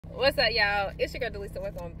What's up, y'all? It's your girl Dalisa.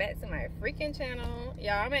 Welcome back to my freaking channel.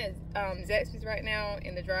 Y'all, I'm at Zaxbys right now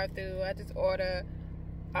in the drive-thru. I just ordered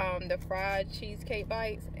the fried cheesecake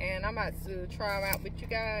bites, and I'm about to try them out with you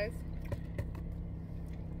guys.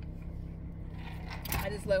 I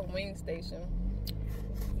just left Wing Station.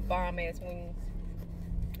 Bomb ass wings.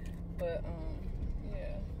 But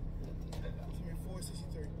yeah.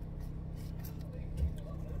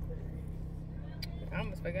 I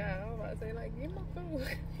almost forgot. I was about to say, like, give my food.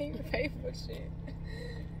 I ain't even paid for shit.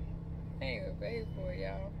 I ain't even paid for it,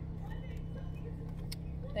 y'all.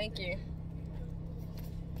 Thank you.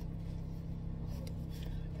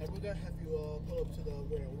 And we're gonna have you pull up to the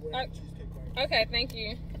where cheesecake bar. Okay, thank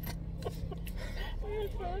you.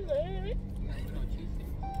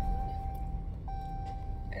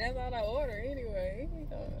 And that's all I order anyway.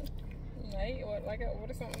 I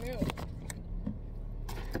ordered something else.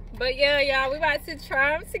 But yeah, y'all, we about to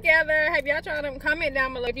try them together. Have y'all tried them? Comment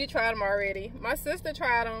down below if you tried them already. My sister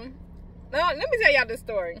tried them. Now, let me tell y'all this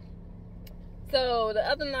story. So the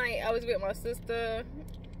other night, I was with my sister,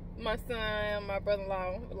 my son, my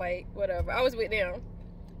brother-in-law, like whatever. I was with them,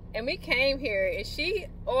 and we came here, and she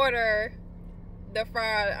ordered the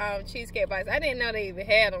fried cheesecake bites. I didn't know they even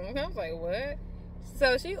had them. I was like, what?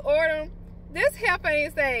 So she ordered them. This heifer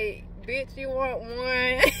ain't say, bitch, you want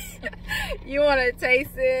one? You want to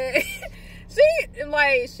taste it?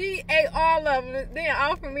 she ate all of them, didn't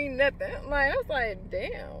offer me nothing. Like, I was like,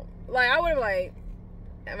 damn. Like, I would have like,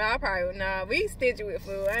 I mean, I probably, nah, we stingy with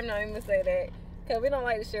food. I'm not even gonna say that, because we don't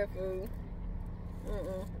like to share food.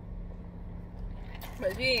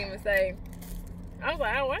 But she didn't even say. I was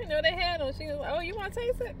like, oh, I didn't know they had them. She was like, oh, you want to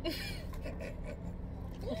taste it?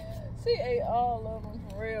 She ate all of them,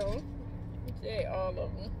 for real. She ate all of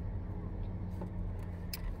them.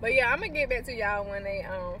 But yeah, I'm gonna get back to y'all when they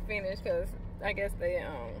finish, because I guess they're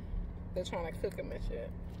trying to cook them and shit.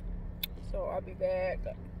 So I'll be back.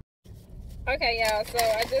 Okay, y'all, so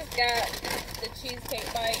I just got the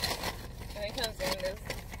cheesecake bites, and it comes in this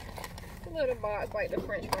little box like the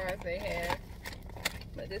french fries they have.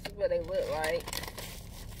 But this is what they look like.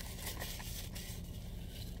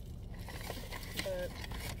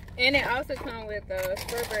 And it also comes with a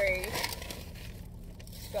strawberry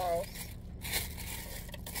sauce.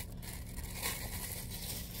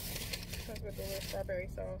 Comes with a little strawberry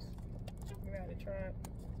sauce. We gotta try it.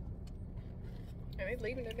 And they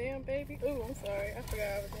leaving the damn baby. Ooh, I'm sorry. I forgot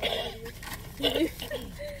I was doing this.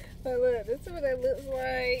 But look, this is what it looks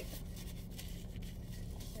like.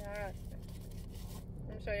 Yeah, I'm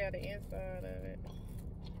gonna show y'all the inside of it.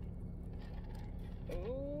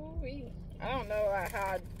 Ooh, I don't know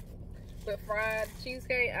how, with fried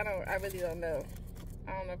cheesecake, I really don't know. I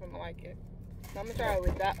don't know if I'm gonna like it. So I'm gonna try it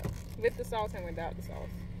with the sauce and without the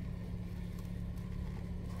sauce.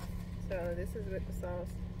 So this is with the sauce.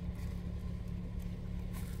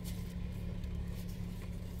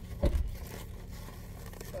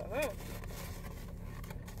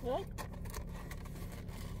 Well,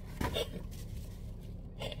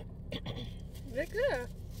 they're good.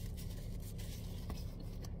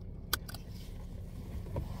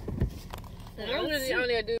 And I really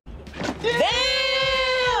only do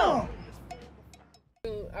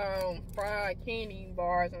fried candy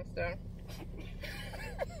bars and stuff.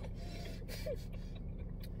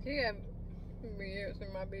 She got videos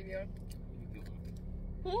in my video.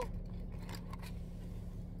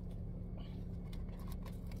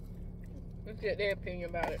 Let's get their opinion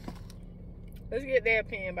about it.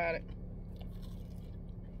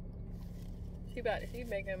 She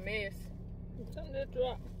making a mess. Something to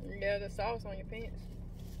drop. Yeah, the sauce on your pants.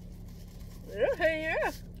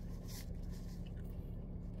 Yeah.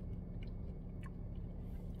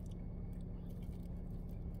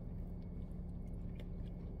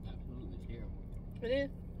 Absolutely terrible. It is?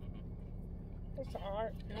 It's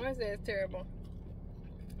hard. I say it's terrible.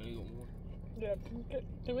 Yeah.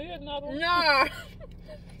 Can we get another one? No.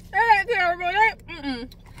 That ain't terrible. I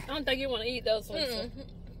don't think you want to eat those ones.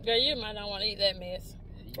 Girl, you might not want to eat that mess.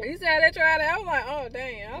 You said they tried it. I was like, oh,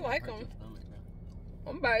 dang. I like them.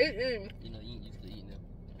 I'm about to eat them. You know, you ain't used to eating them.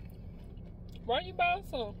 Why you buy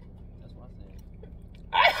some? That's what I said.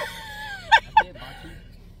 I said buy two.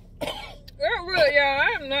 Really, y'all. I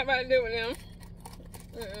am not about to deal with them.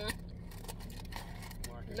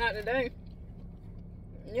 Not today.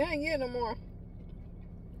 You ain't getting no more. I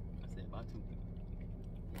said buy two.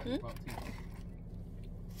 Bought two.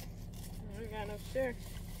 I ain't got no share.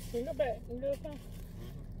 You can go back. You can do something.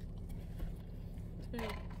 We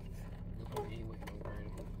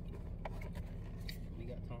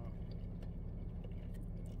got time.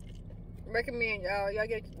 Recommend y'all. Y'all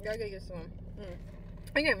get some.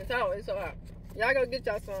 I can't even tell. It's so hot. Y'all go get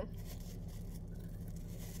y'all some.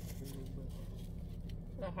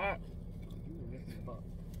 Not hot.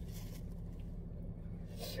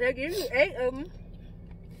 They give you 8 of them.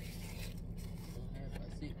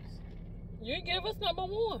 You give us number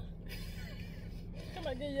 1. Come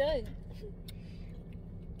on, get you 8.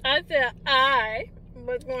 I said I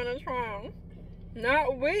was going to try them,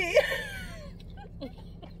 not we.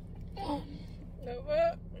 No,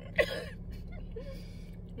 what?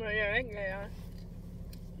 Well, yeah, that guy.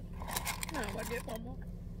 I'm gonna get one more.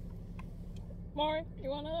 Maury, you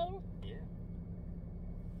want another? Yeah.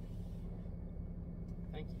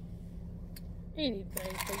 Thank you.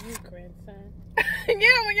 Anything for you, grandson.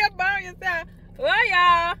 Yeah, when you're by yourself. Well,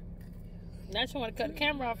 y'all. Now she want to cut the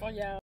camera off on y'all.